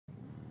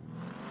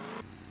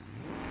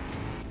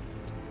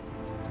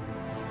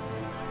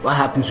What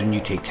happens when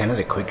you take 10 of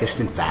the quickest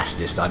and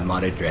fastest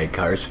unmodded drag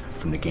cars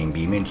from the game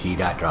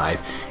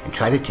BeamNG.drive and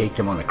try to take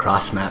them on a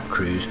cross-map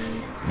cruise,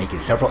 making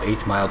several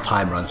 8th mile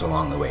time runs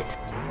along the way?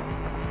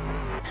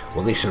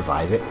 Will they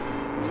survive it?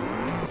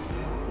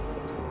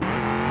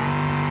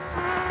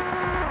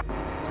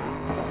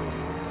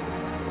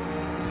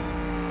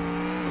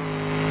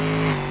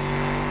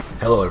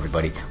 Hello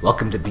everybody,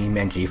 welcome to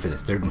BeamNG for the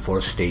 3rd and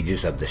 4th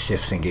stages of the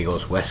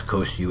Shifts&Giggles West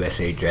Coast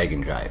USA Drag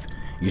and Drive.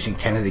 Using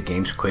 10 of the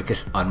game's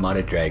quickest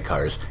unmodded drag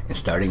cars and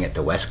starting at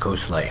the West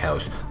Coast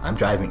Lighthouse, I'm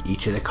driving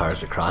each of the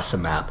cars across the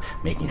map,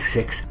 making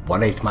 6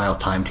 1/8 mile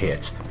timed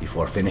hits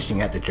before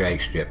finishing at the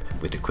drag strip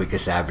with the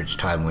quickest average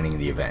time winning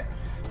the event.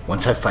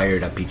 Once I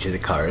fired up each of the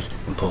cars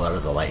and pulled out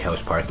of the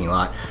Lighthouse parking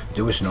lot,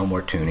 there was no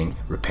more tuning,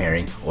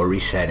 repairing, or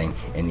resetting,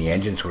 and the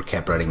engines were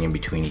kept running in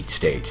between each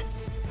stage.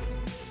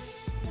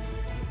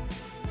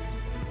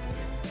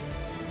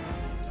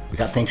 We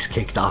got things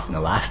kicked off in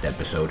the last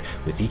episode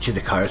with each of the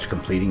cars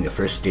completing the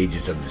first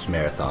stages of this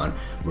marathon,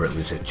 where it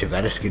was a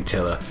Chevette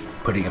Scintilla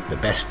putting up the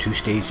best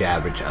 2-stage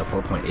average of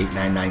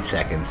 4.899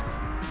 seconds,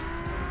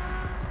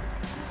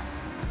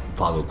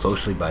 followed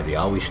closely by the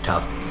always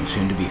tough and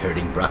soon to be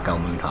hurting Bruckell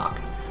Moonhawk.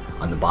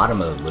 On the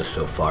bottom of the list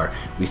so far,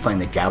 we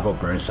find the Gavel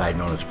Burnside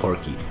known as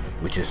Porky,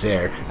 which is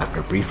there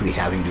after briefly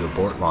having to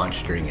abort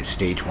launch during its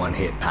stage 1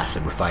 hit past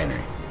the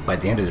refinery. By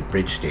the end of the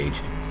bridge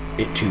stage,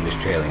 it too was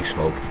trailing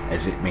smoke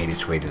as it made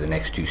its way to the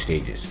next 2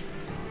 stages.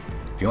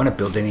 If you want to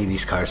build any of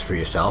these cars for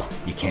yourself,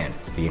 you can.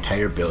 The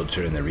entire builds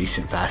are in the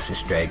recent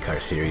fastest drag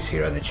car series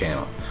here on the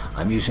channel.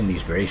 I'm using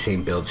these very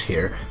same builds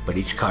here, but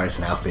each car is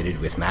now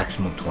fitted with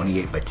maximum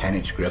 28 by 10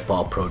 inch Grip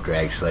All Pro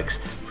drag slicks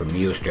from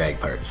Neos Drag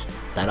Parts.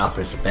 That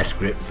offers the best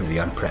grip for the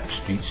unprepped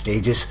street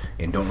stages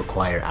and don't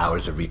require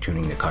hours of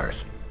retuning the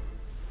cars.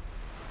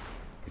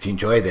 If you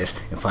enjoy this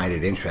and find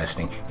it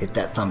interesting, hit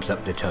that thumbs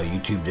up to tell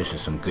YouTube this is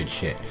some good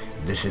shit.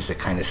 If this is the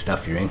kind of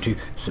stuff you're into,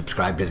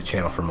 subscribe to the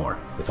channel for more.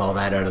 With all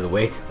that out of the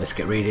way, let's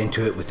get right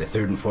into it with the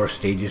 3rd and 4th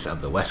stages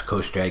of the West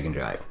Coast Drag and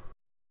Drive.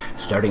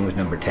 Starting with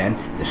number 10,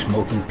 the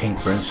Smoking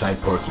Pink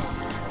Burnside Porky.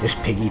 This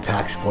piggy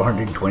packs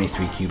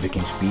 423 cubic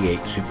inch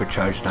V8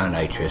 supercharged on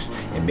nitrous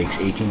and makes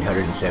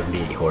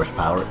 1878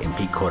 horsepower in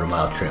peak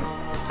quarter-mile trim.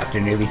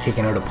 After nearly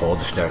taking out a pole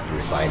to start the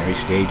refinery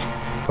stage,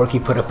 Porky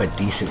put up a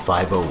decent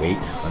 508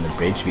 on the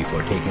bridge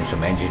before taking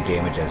some engine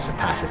damage as it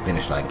passed the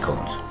finish line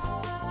cones.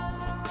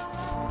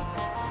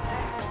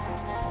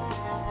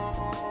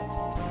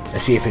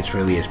 Let's see if it's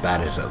really as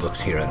bad as it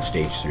looks here on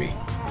stage 3.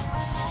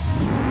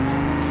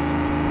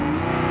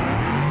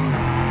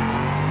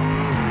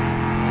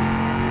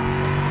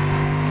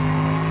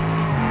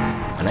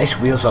 A nice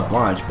wheels up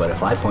launch, but a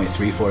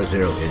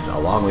 5.340 is a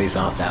long ways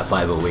off that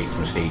 508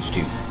 from stage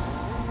 2.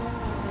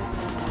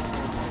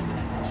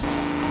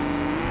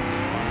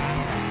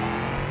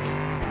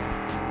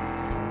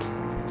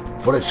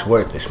 For what it's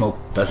worth, the smoke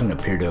doesn't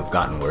appear to have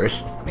gotten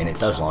worse, and it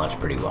does launch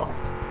pretty well.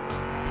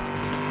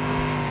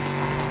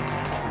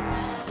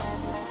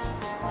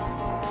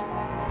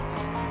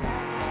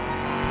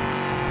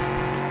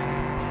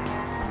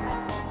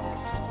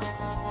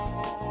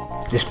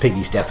 This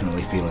piggy's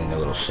definitely feeling a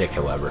little sick,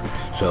 however,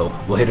 so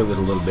we'll hit it with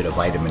a little bit of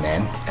vitamin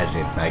N, as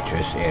in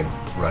nitrous, and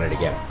run it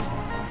again.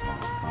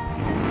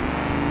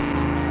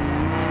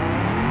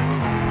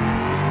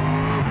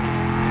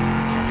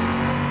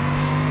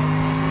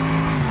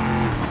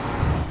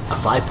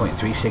 A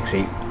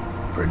 5.368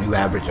 for a new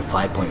average of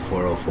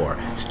 5.404.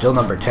 Still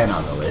number 10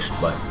 on the list,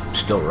 but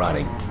still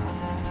running.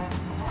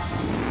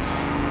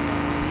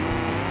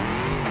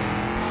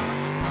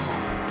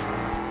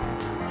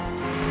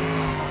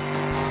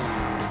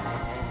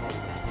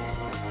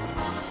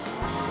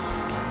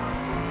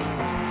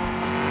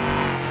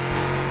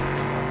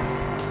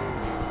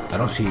 I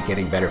don't see it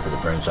getting better for the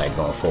Burnside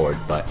going forward,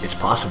 but it's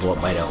possible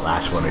it might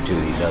outlast 1 or 2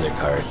 of these other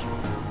cars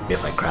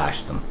if I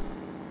crash them.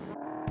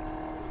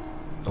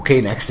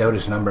 Okay, next out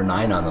is number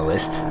 9 on the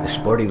list, the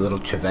sporty little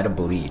Chevette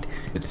Bolide.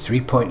 With a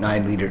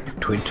 3.9 liter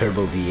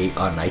twin-turbo V8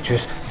 on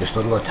nitrous, this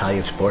little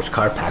Italian sports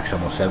car packs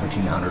almost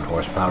 1700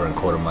 horsepower and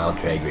quarter-mile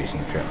drag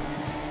racing trim.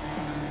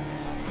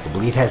 The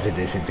Bolide has the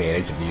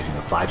disadvantage of using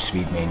a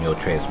 5-speed manual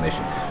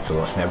transmission, so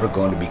while it's never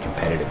going to be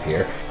competitive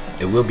here,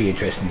 it will be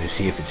interesting to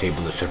see if it's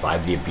able to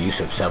survive the abuse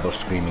of several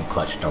screaming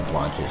clutch dump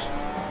launches.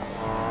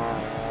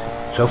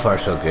 So far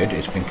so good,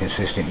 it's been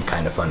consistent and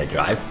kind of fun to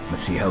drive.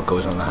 Let's see how it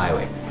goes on the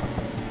highway.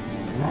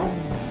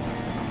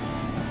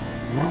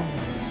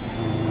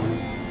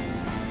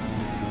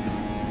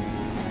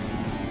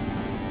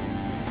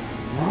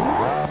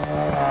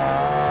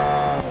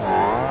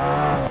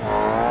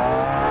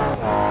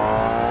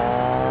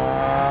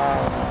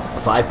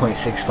 A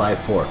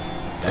 5.654.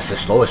 That's the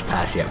slowest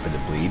pass yet for the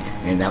Bleed,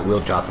 and that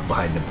will drop it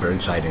behind the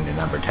Burnside into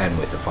number 10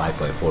 with a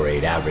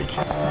 5.48 average.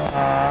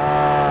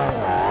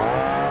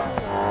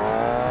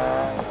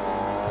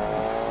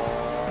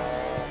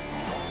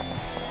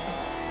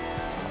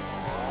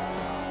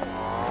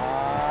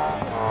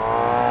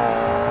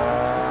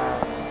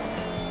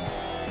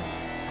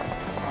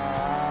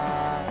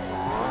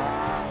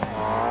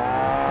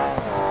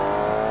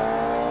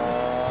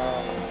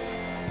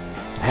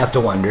 I have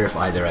to wonder if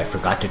either I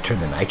forgot to turn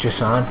the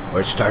nitrous on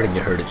or it's starting to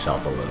hurt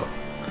itself a little.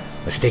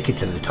 Let's take it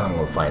to the tunnel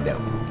and find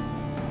out.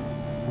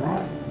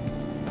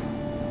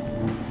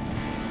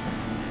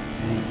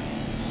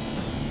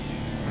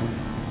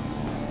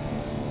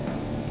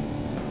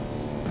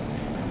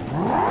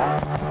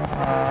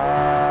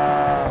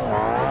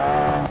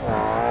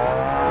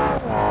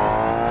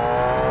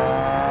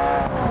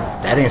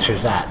 That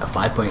answers that. A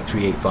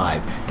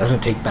 5.385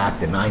 doesn't take back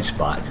the 9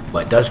 spot,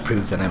 but does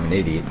prove that I'm an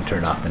idiot and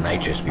turned off the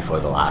nitrous before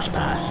the last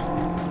pass.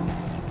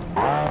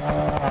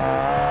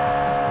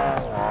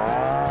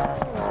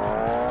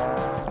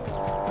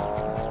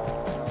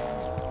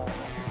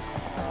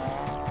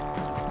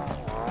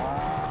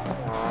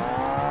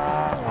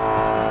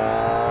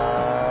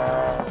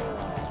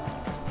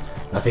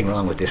 Nothing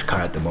wrong with this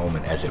car at the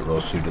moment as it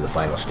rolls through to the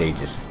final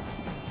stages.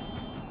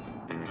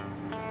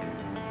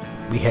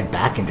 We head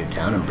back into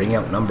town and bring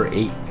out number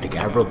 8, the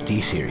Gavril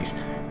D-Series.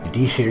 The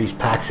D-Series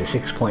packs a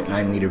 6.9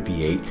 litre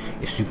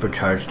V8, is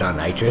supercharged on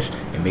nitrous,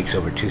 and makes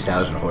over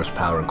 2,000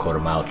 horsepower and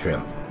quarter-mile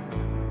trim.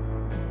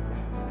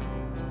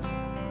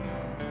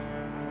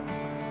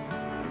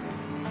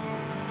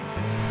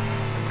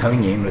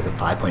 Coming in with a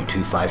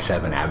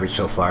 5.257 average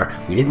so far,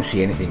 we didn't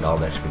see anything all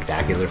that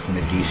spectacular from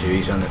the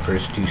D-Series on the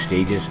first 2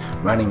 stages,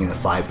 running in the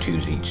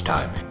 5.2s each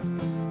time.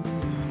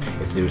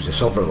 If there was a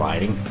silver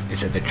lining,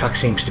 it's that the truck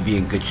seems to be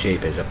in good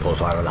shape as it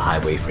pulls onto the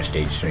highway for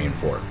stage 3 and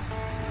 4.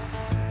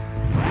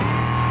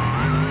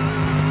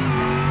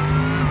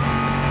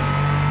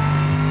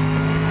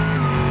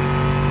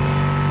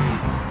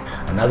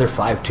 Another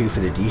 5.2 for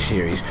the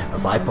D-Series, a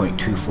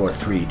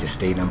 5.243 to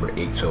stay number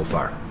 8 so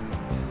far.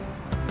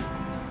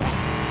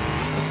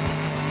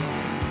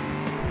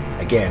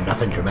 Again,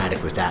 nothing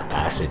dramatic with that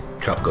pass, the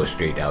truck goes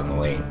straight down the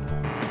lane.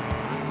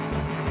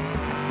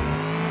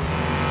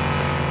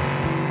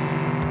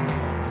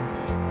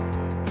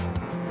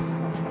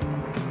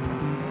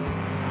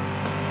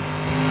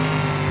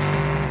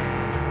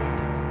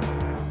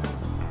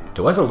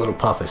 There was a little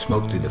puff of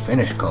smoke through the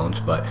finish cones,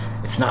 but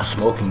it's not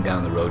smoking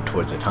down the road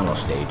towards the tunnel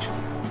stage.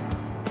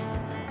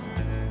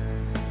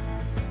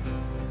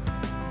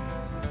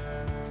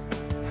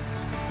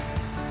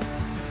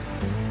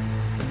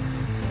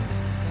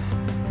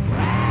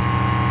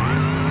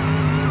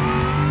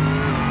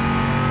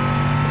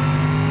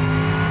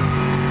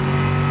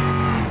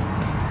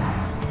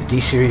 The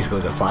D-Series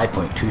goes a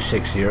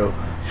 5.260,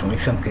 showing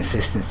some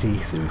consistency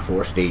through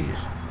 4 stages.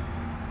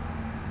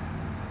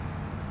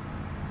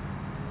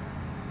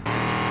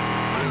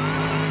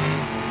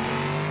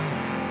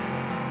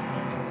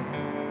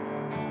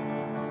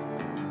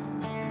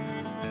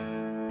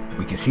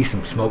 We can see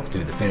some smoke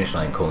through the finish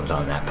line cones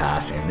on that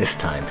pass, and this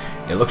time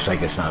it looks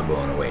like it's not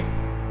going away.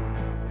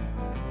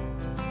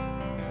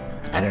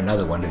 Add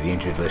another one to the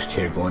injured list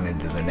here going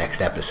into the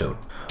next episode.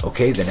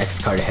 Okay, the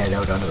next car to head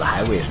out onto the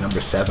highway is number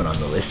 7 on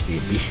the list, the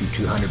Ibishu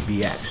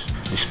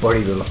 200BX. This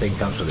sporty little thing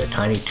comes with a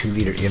tiny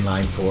 2-litre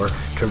inline 4,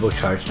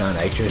 turbocharged on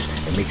nitrous,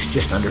 and makes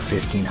just under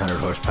 1,500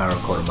 horsepower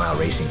and quarter-mile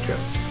racing trim.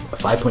 A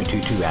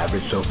 5.22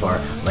 average so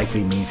far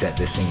likely means that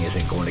this thing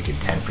isn't going to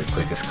contend for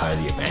quickest car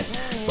of the event,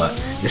 but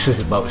this is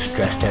about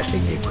stress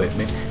testing the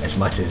equipment as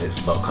much as it's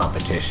about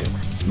competition.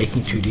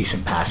 Making 2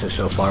 decent passes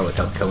so far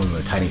without killing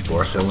the tiny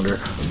 4-cylinder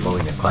or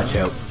blowing the clutch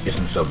out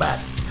isn't so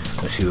bad.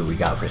 Let's see what we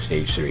got for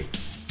stage 3.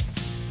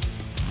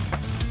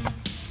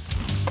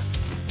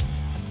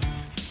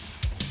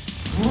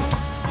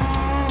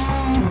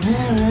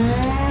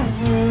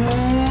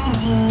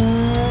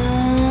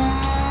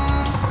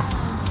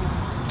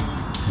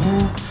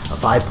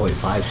 A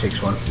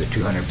 5.561 for the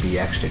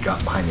 200BX to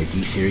drop behind the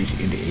D-Series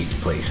into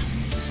 8th place.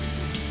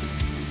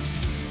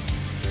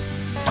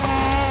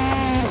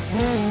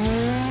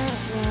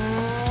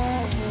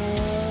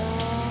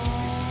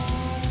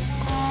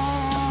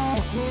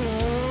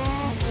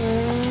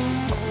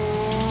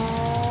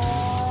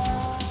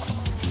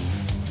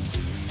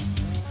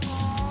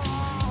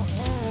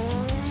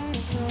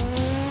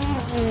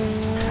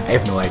 I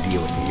have no idea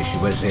what the issue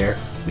was there.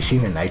 We've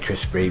seen the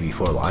nitrous spray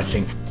before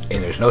launching,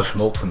 and there's no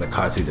smoke from the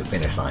car through the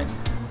finish line.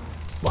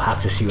 We'll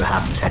have to see what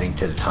happens heading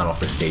to the tunnel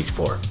for stage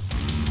 4.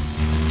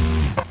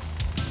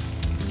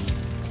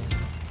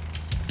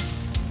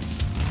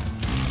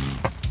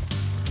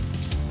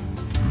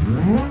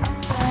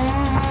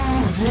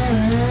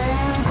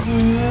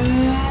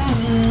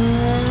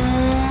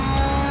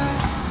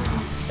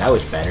 That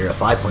was better, a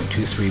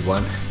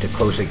 5.231 to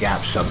close the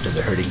gap sub to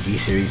the hurting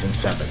D-Series in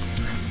 7th.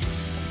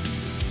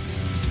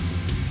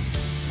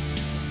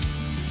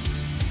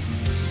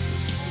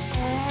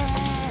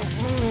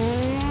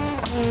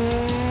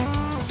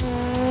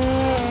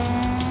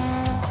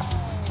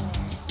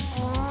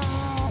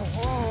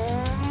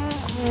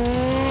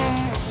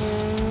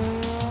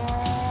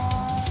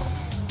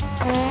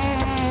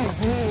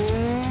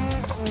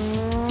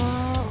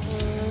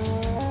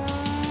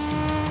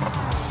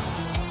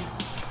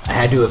 I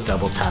had to have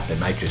double tapped the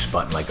nitrous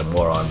button like a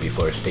moron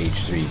before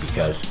stage 3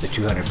 because the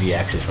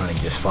 200BX is running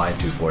just fine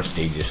through 4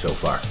 stages so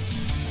far.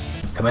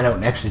 Coming out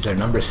next is our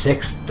number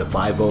 6, the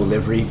 5.0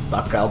 livery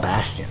Buckeye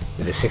Bastion.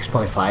 With a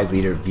 6.5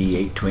 liter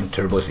V8 twin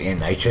turbos and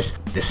nitrous,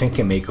 this thing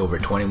can make over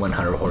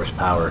 2100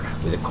 horsepower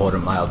with a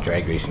quarter-mile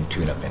drag racing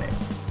tune-up in it.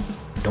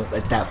 Don't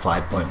let that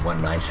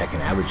 5.19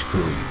 second average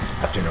fool you.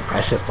 After an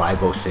impressive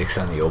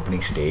 5.06 on the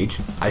opening stage,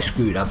 I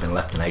screwed up and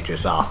left the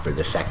nitrous off for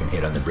the second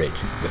hit on the bridge.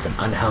 With an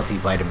unhealthy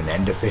vitamin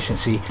N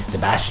deficiency, the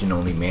Bastion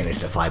only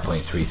managed a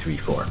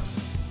 5.334.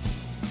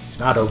 It's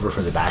not over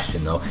for the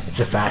Bastion though.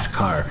 It's a fast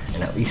car,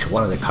 and at least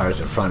one of the cars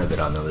in front of it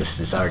on the list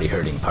is already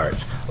hurting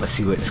parts. Let's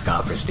see what it's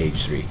got for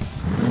stage 3.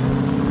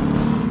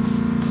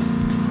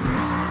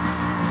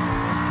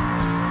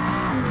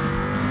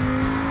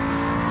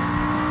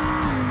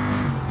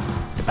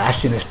 The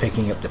Bastion is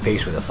picking up the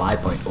pace with a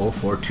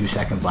 5.042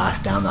 second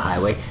blast down the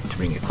highway to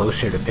bring it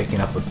closer to picking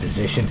up a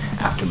position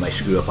after my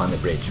screw up on the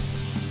bridge.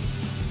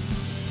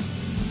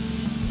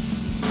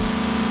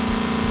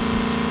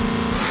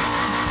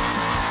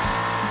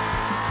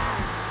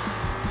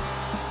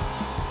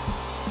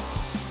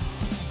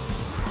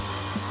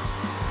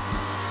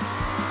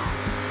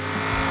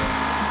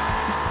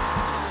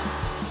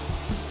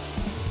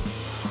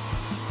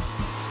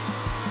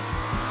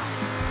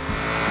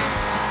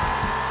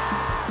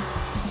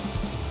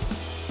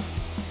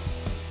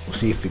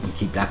 See if we can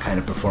keep that kind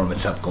of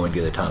performance up going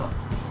to the tunnel.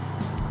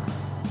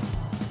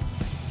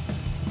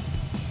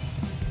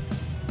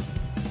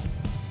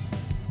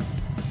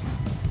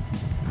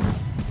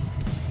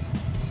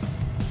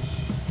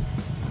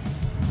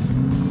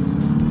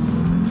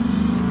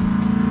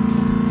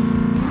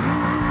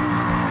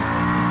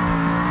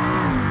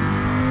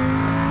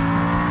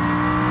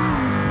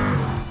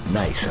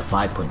 Nice, a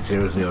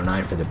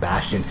 5.009 for the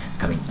Bastion,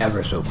 coming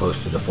ever so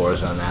close to the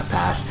 4s on that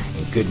pass,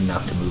 and good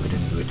enough to move it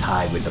into a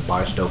tie with the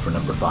Barstow for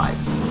number 5.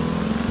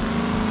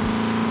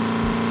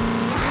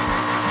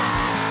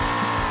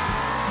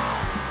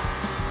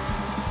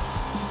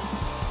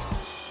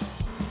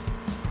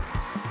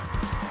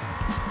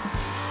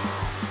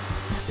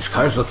 This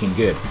car's looking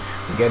good.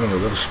 We're getting a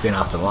little spin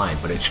off the line,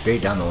 but it's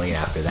straight down the lane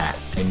after that,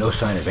 and no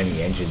sign of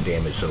any engine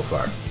damage so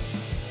far.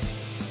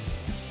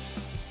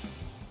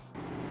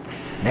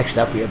 Next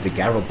up we have the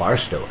Gavril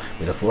Barstow.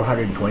 With a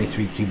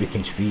 423 cubic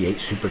inch V8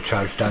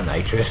 supercharged on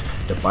nitrous,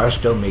 the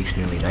Barstow makes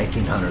nearly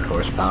 1900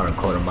 horsepower and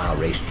quarter-mile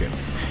race trim.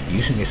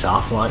 Using this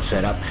off-launch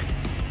setup,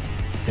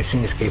 this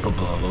thing is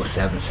capable of low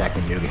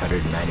 7-second, nearly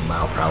 190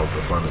 mile/hour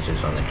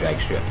performances on the drag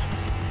strips.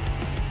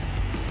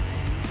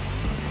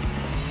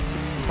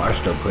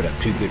 Barstow put up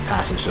 2 good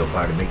passes so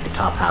far to make the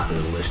top half of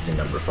the list in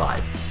number 5.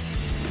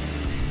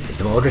 If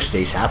the motor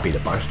stays happy, the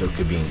Barstow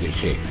could be in good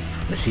shape.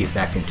 Let's see if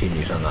that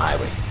continues on the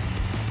highway.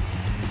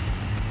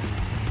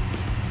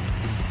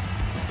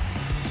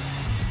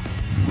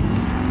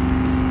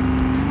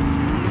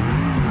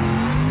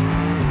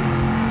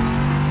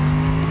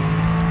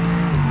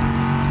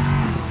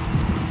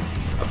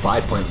 A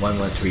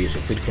 5.113 is a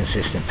good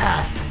consistent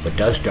pass, but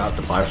does drop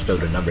the Barstow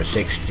to number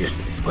 6, just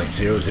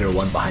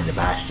 0.001 behind the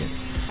Bastion.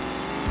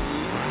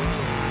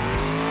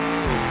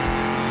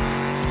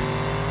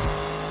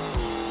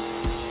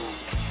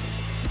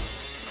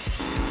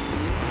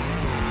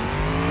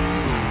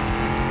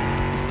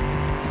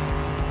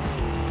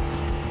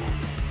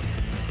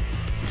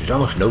 There's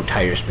almost no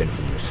tire spin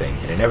from this thing,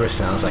 and it never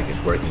sounds like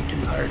it's working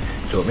too hard,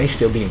 so it may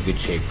still be in good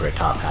shape for a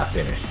top half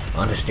finish.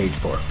 On to stage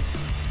 4.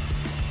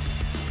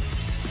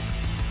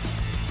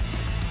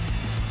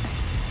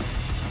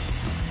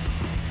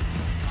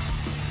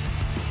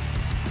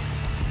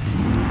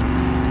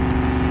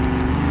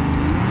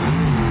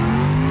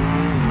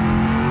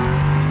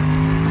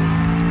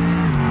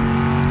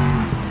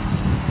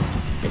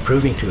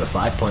 Improving to a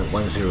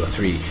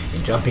 5.103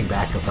 and jumping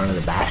back in front of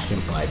the Bastion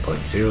by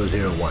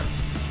 0.001.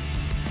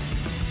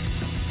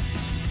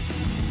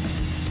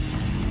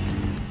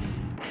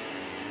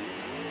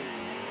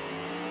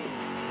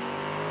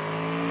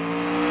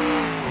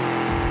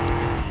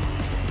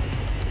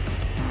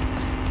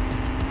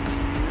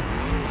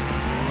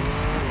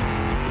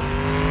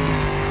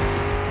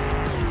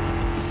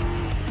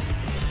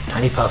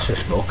 Tiny puffs of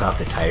smoke off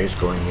the tires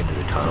going into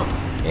the tunnel,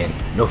 and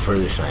no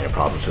further sign of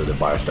problems with the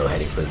Barstow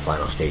heading for the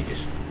final stages.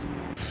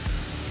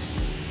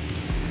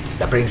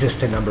 That brings us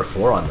to number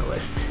 4 on the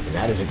list, and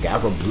that is a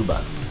Gavril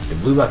Bluebuck. The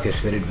Bluebuck is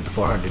fitted with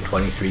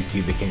 423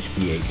 cubic inch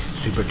V8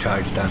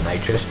 supercharged on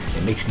nitrous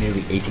and makes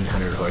nearly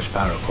 1800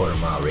 horsepower and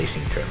quarter-mile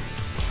racing trim.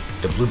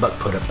 The Bluebuck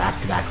put up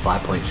back-to-back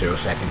 5.0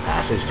 second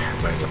passes,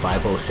 running a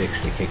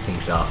 5.06 to kick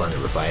things off on the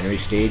refinery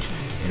stage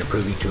and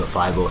improving to a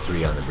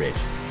 5.03 on the bridge.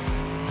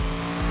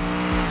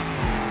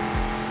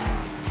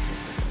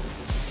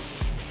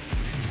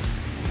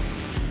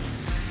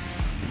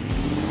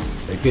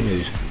 The good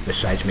news,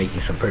 besides making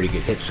some pretty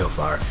good hits so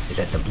far, is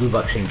that the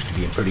Bluebuck seems to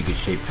be in pretty good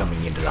shape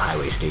coming into the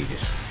highway stages.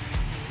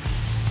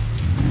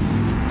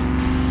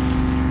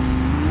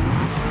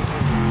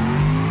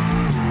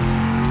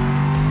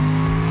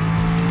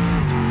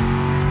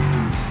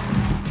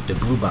 The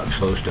Bluebuck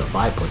slows to a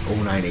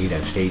 5.098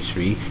 on stage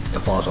 3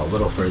 and falls a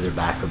little further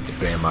back of the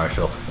Grand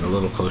Marshal and a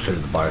little closer to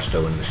the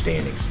Barstow in the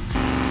standings.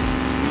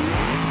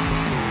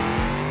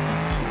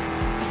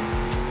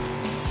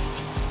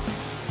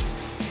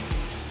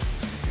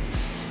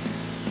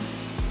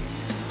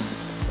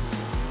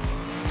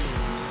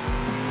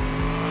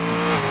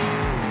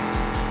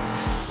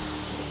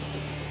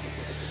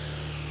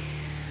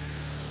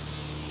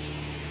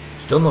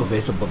 Still no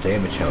visible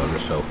damage however,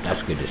 so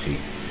that's good to see.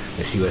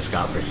 Let's see what it's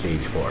got for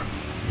stage 4. A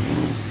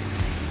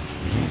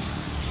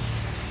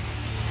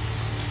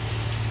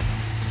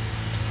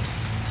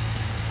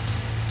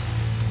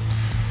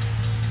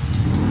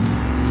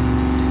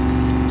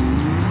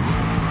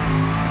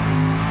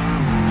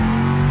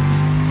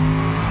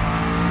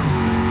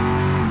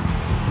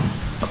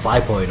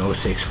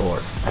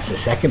 5.064. That's the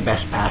second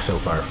best pass so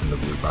far from the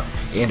Blue Buck,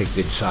 and a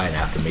good sign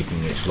after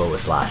making it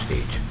slowest last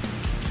stage.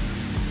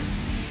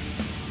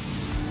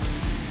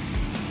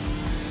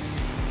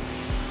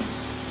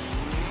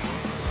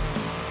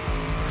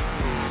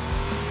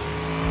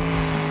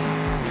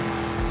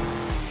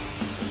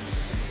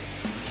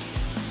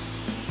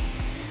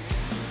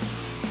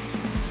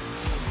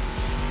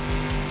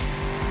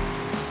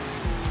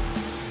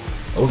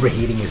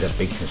 Overheating is a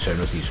big concern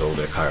with these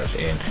older cars,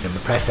 and I'm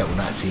impressed that we're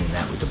not seeing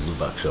that with the Blue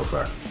Buck so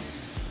far.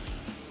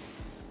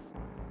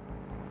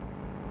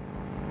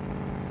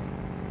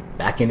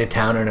 Back into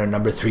town in our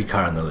number 3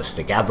 car on the list,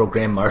 the Gavril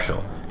Grand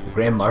Marshal. The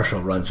Grand Marshal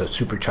runs a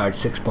supercharged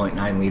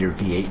 6.9 liter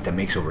V8 that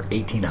makes over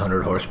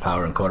 1800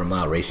 horsepower and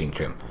quarter-mile racing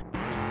trim.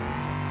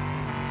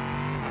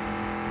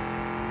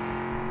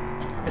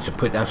 It's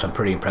put down some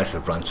pretty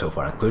impressive runs so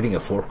far, including a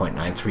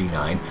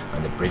 4.939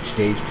 on the bridge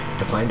stage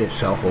to find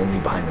itself only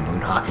behind the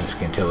Moonhawk and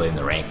Scintilla in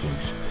the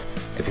rankings.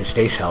 If it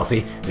stays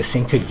healthy, this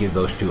thing could give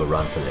those two a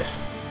run for this.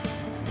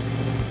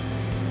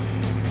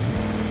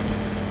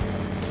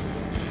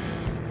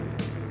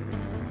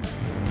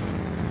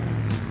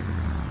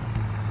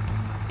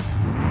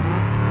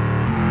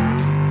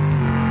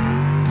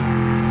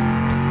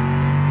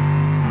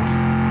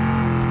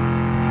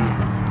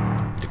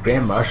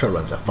 Grand Marshal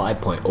runs a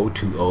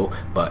 5.020,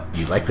 but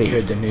you likely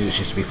heard the news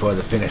just before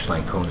the finish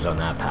line cones on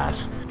that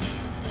pass.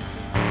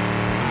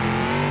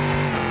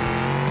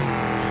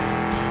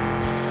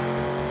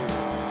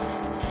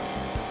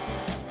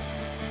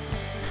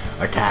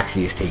 Our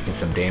taxi has taken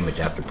some damage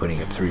after putting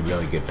up 3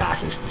 really good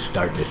passes to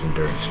start this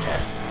endurance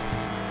test.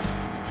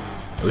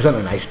 It was on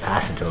a nice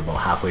pass until about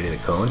halfway to the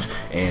cones,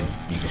 and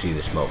you can see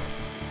the smoke.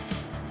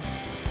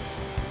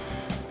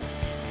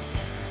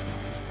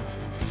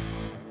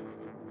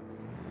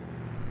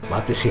 We'll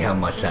have to see how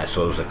much that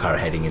slows the car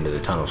heading into the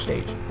tunnel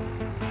stage.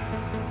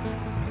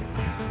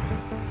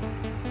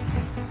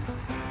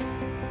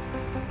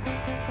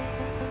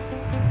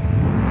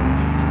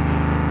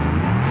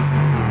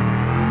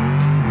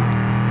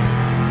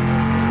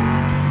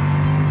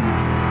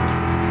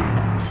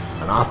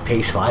 An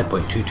off-pace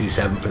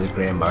 5.227 for the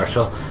Grand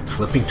Marshal,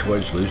 slipping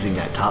towards losing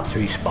that top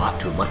 3 spot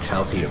to a much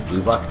healthier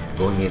Blue Buck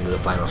going into the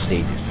final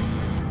stages.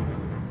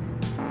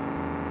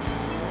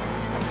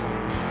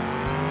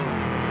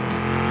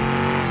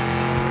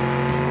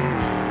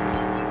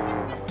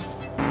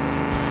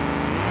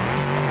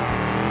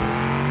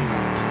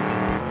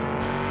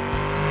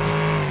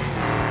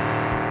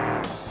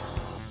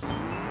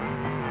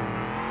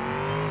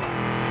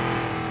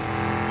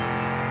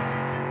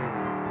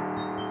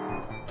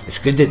 It's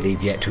good that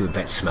they've yet to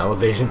invent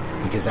smell-o-vision,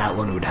 because that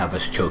one would have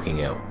us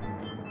choking out.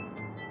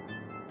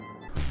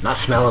 Not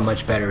smelling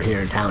much better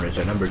here in town is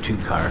our number 2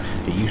 car,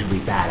 the usually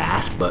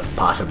badass but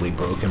possibly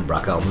broken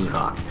Bruckell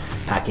Moonhawk.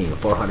 Packing a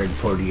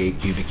 448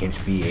 cubic inch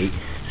V8,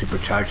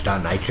 supercharged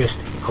on nitrous,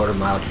 and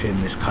quarter-mile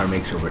trim, this car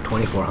makes over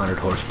 2400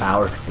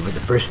 horsepower. Over the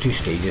first 2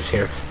 stages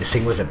here, this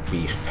thing was a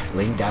beast,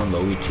 laying down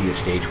low ET of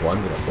stage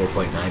 1 with a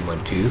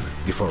 4.912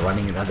 before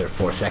running another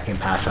 4-second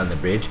pass on the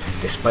bridge,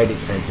 despite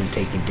its engine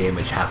taking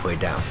damage halfway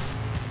down.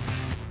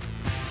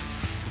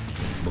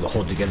 Will it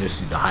hold together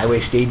through the highway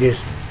stages?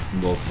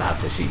 We'll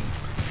have to see.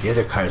 The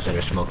other cars that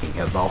are smoking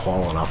have all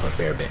fallen off a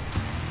fair bit.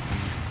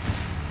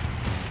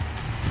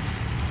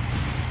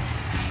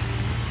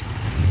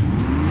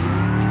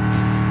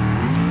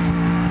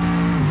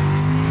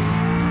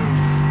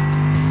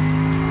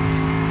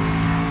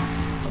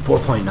 A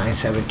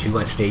 4.972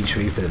 on stage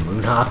 3 for the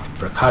Moonhawk.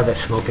 For a car that's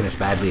smoking as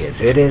badly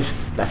as it is,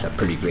 that's a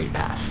pretty great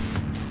pass.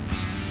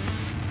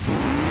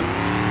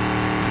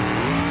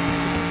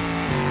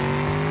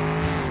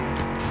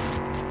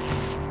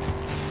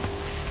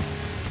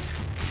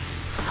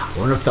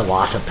 I wonder if the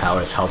loss of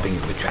power is helping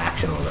it with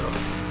traction a little.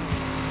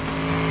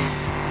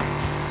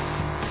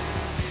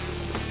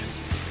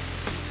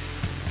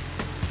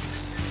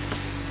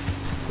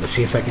 Let's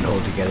see if I can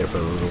hold together for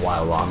a little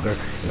while longer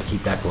and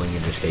keep that going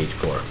into stage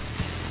 4.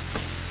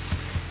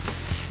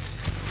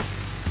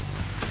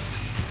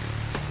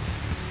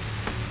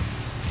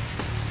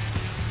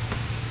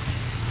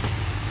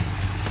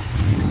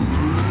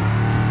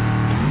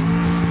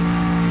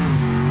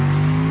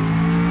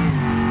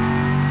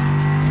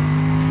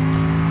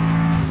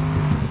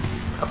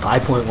 A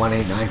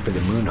 5.189 for the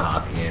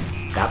Moonhawk,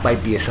 and that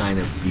might be a sign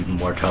of even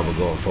more trouble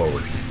going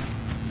forward.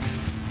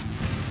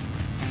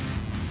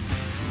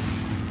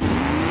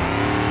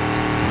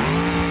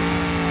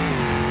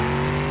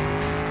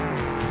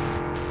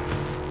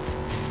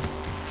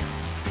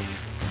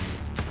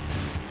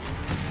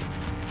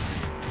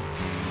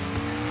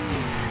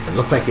 It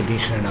looked like a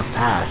decent enough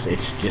pass,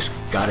 it's just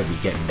gotta be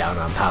getting down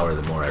on power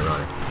the more I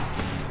run it.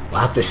 We'll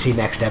have to see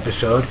next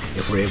episode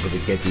if we're able to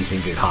get these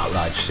injured hot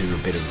rods through a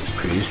bit of a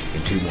cruise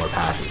in 2 more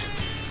passes.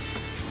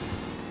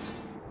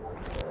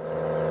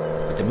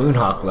 With the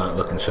Moonhawk not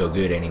looking so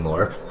good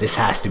anymore, this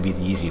has to be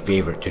the easy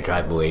favorite to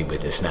drive away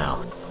with us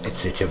now.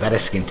 It's the Chevetta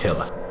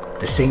Scintilla.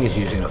 This thing is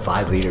using a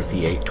 5-liter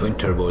V8, twin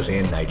turbos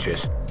and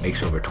nitrous,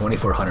 makes over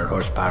 2400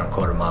 horsepower and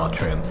quarter-mile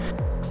trim.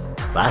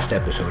 Last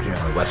episode here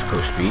on the West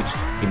Coast streets,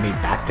 it made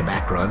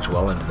back-to-back runs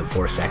well into the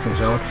 4-second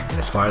zone, and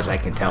as far as I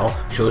can tell,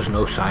 shows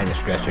no sign of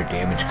stress or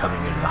damage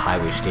coming into the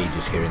highway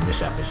stages here in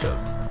this episode.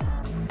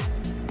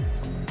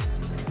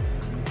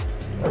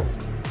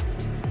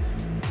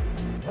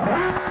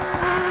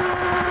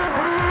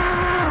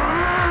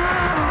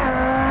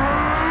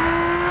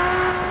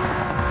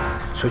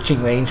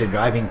 Switching lanes and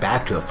driving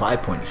back to a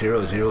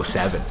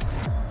 5.007.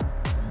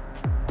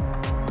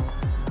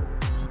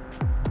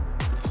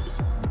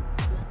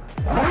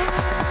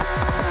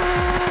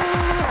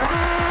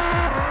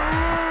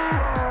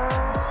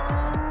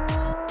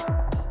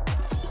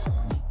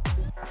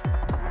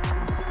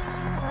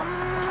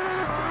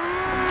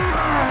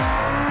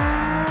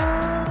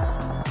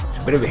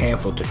 A bit of a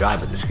handful to drive,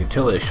 but the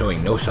Scintilla is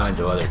showing no signs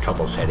of other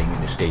troubles heading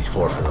into stage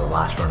 4 for the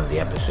last run of the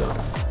episode.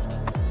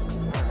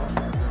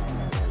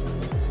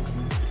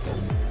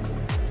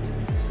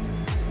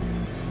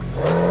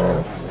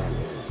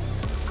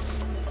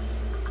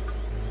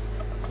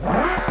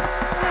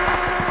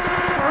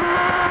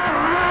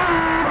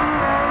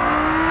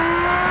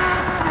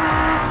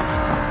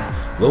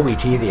 Low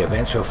ET the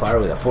event so far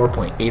with a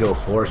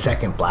 4.804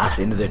 second blast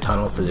into the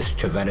tunnel for this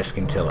Chevetta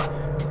Scintilla.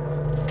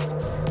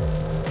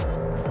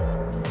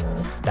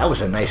 That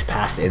was a nice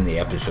pass to end the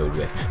episode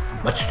with,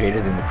 much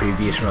straighter than the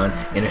previous run,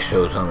 and it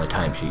shows on the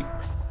timesheet.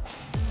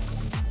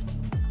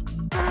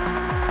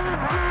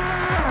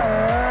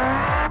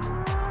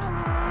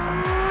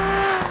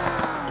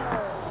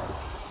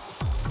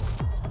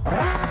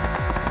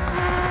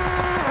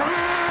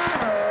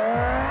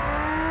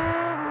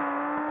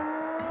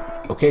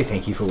 Okay,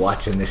 thank you for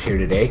watching this here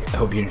today. I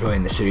hope you're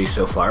enjoying the series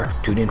so far.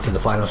 Tune in for the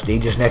final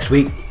stages next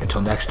week. Until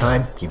next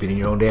time, keep it in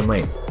your own damn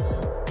lane.